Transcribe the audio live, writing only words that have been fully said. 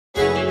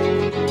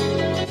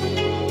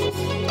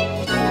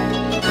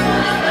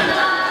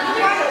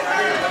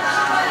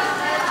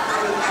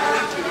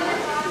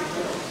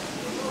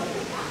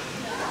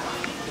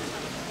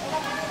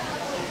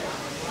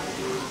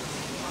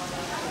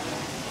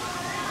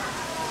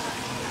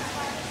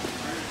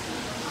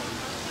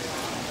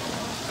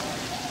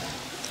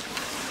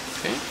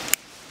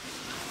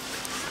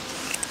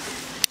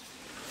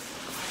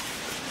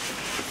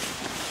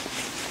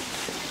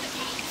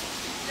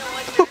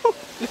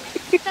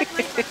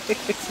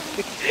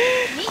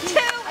Me too.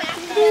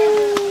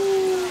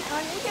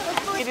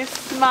 You just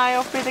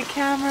smile for the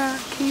camera.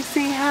 Can you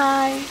say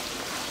hi?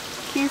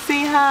 Can you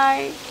say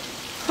hi?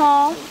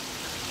 Huh?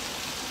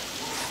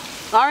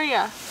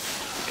 Aria,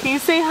 can you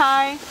say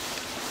hi?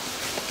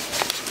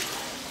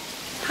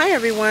 Hi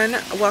everyone,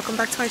 welcome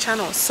back to my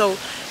channel. So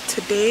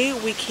today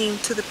we came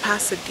to the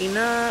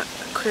Pasadena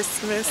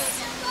Christmas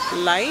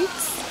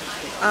lights.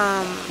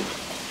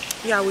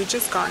 Yeah, we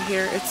just got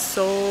here. It's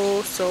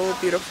so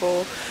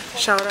beautiful.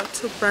 Shout out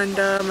to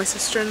Brenda, my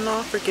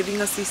sister-in-law, for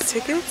giving us these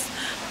tickets.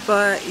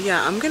 But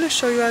yeah, I'm gonna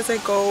show you as I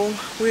go.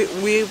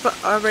 We've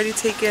already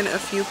taken a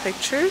few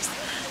pictures,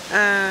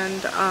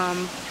 and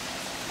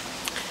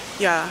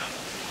yeah,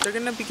 they're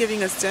gonna be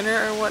giving us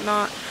dinner or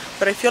whatnot.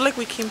 But I feel like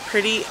we came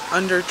pretty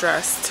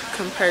underdressed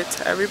compared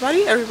to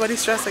everybody.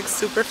 Everybody's dressed like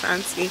super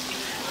fancy,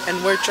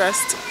 and we're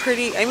dressed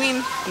pretty, I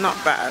mean,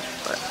 not bad,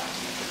 but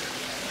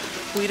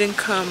we didn't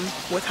come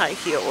with high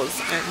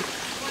heels, and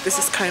this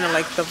is kind of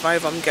like the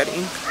vibe I'm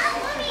getting.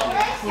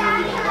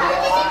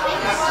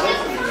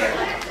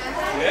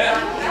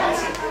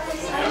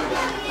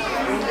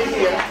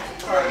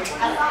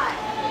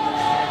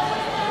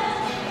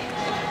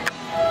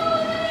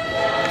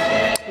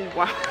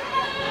 Wow.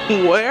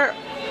 Where?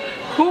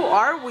 Who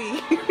are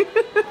we?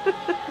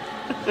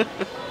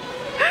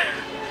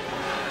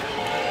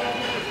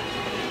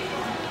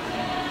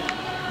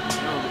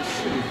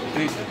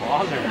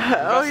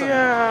 Oh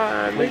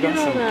yeah, look at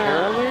some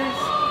carolers.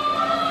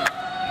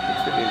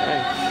 It's pretty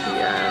nice.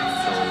 Yeah, it's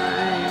so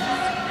nice.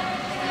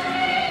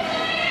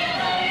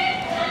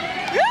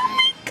 Oh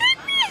my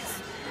goodness!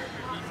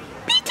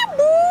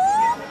 Peekaboo!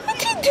 What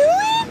you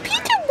doing,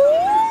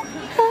 Peekaboo?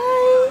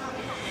 Hi.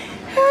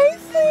 Hi,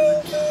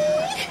 Frankie.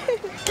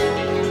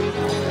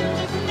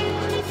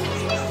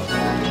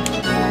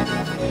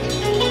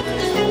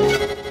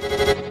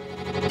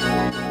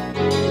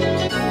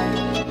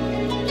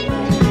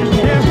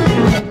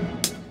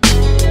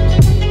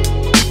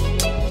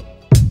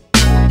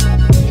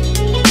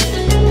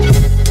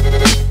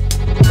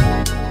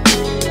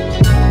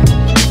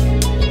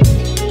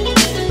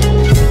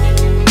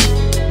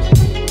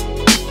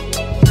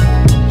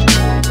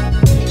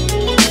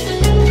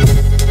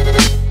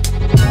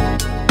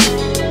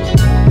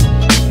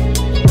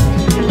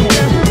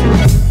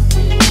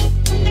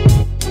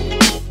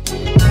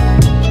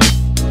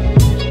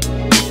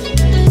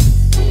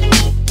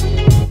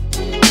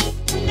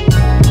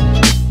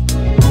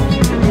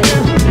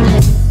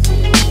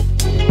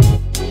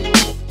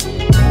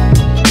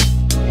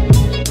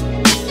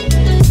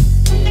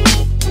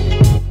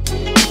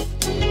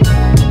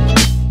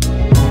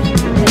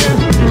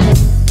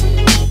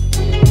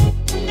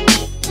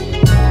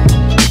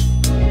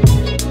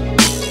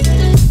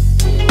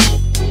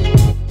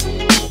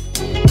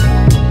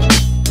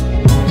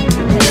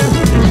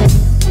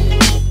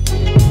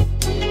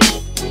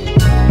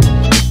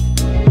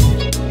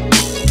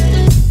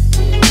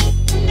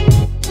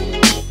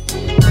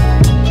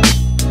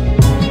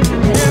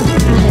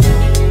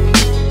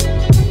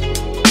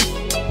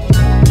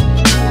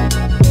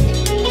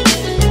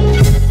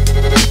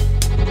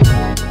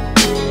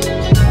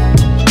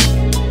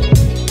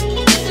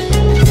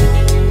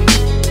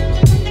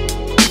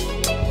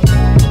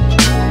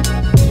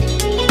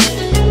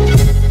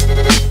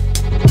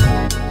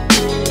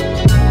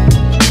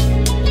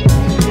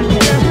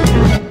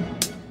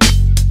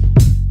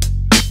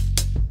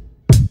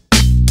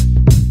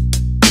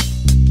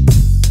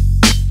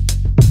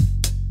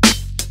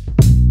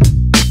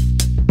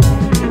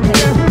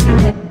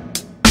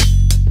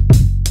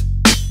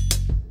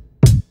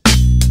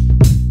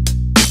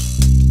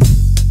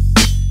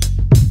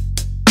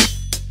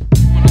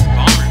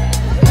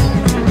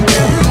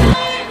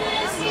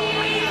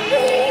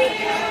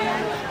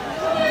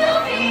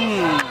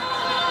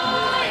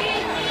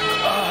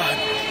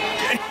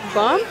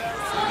 Bomb?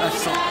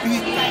 That's so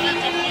big.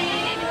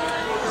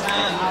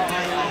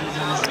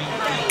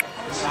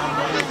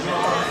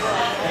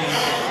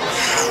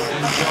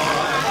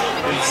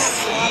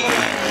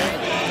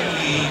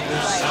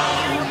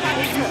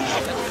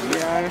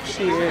 Yeah,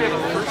 she is.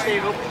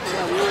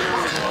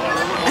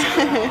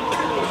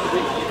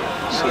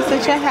 She's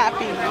such a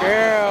happy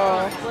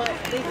girl.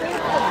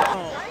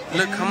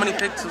 Look, how many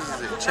pixels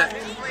is it? Check.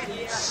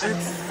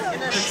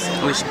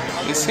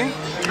 You see?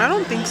 I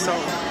don't think so.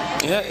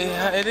 Yeah,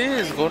 it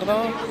is,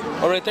 gordo.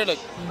 Oh, right there, look.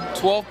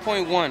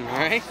 12.1,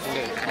 right?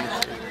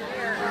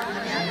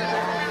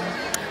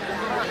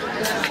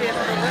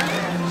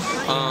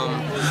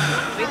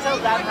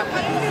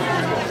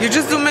 You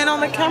just zoom in on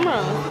the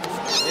camera.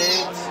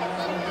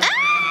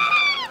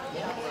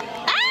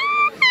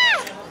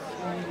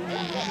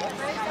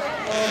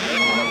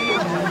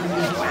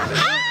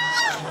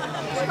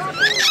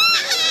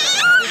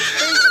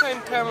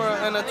 Camera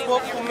and a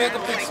 12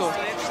 megapixel.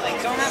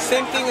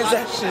 Same thing as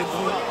that shit.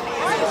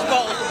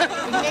 Well,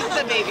 make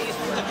the babies.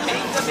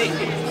 Make the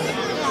babies.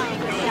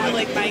 You're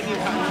like buying you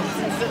condoms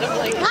instead of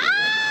like.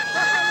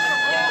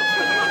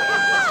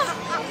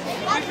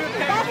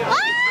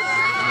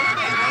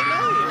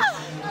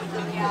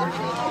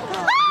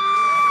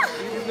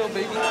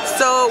 baby.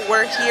 So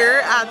we're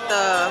here at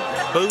the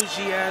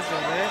Bougie ass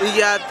event.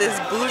 yeah, this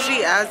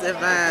bougie ass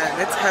event.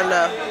 It's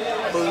hella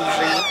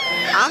bougie.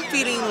 I'm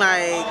feeling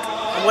like,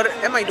 what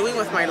am I doing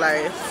with my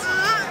life?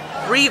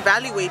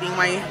 Reevaluating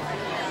my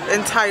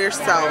entire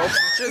self.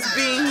 Just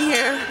being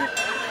here.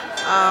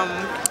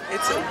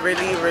 It's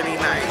really, really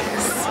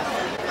nice.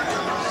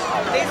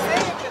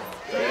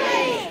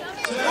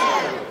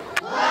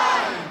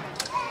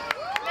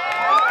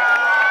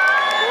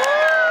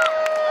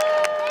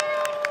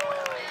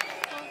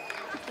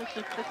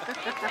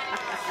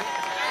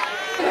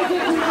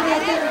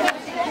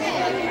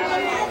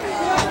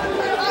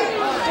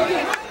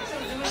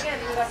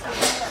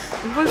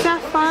 Was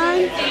that fun?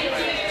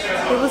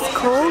 It was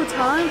cold,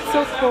 huh? It's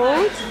so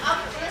cold.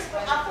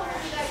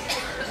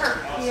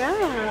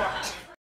 Yeah.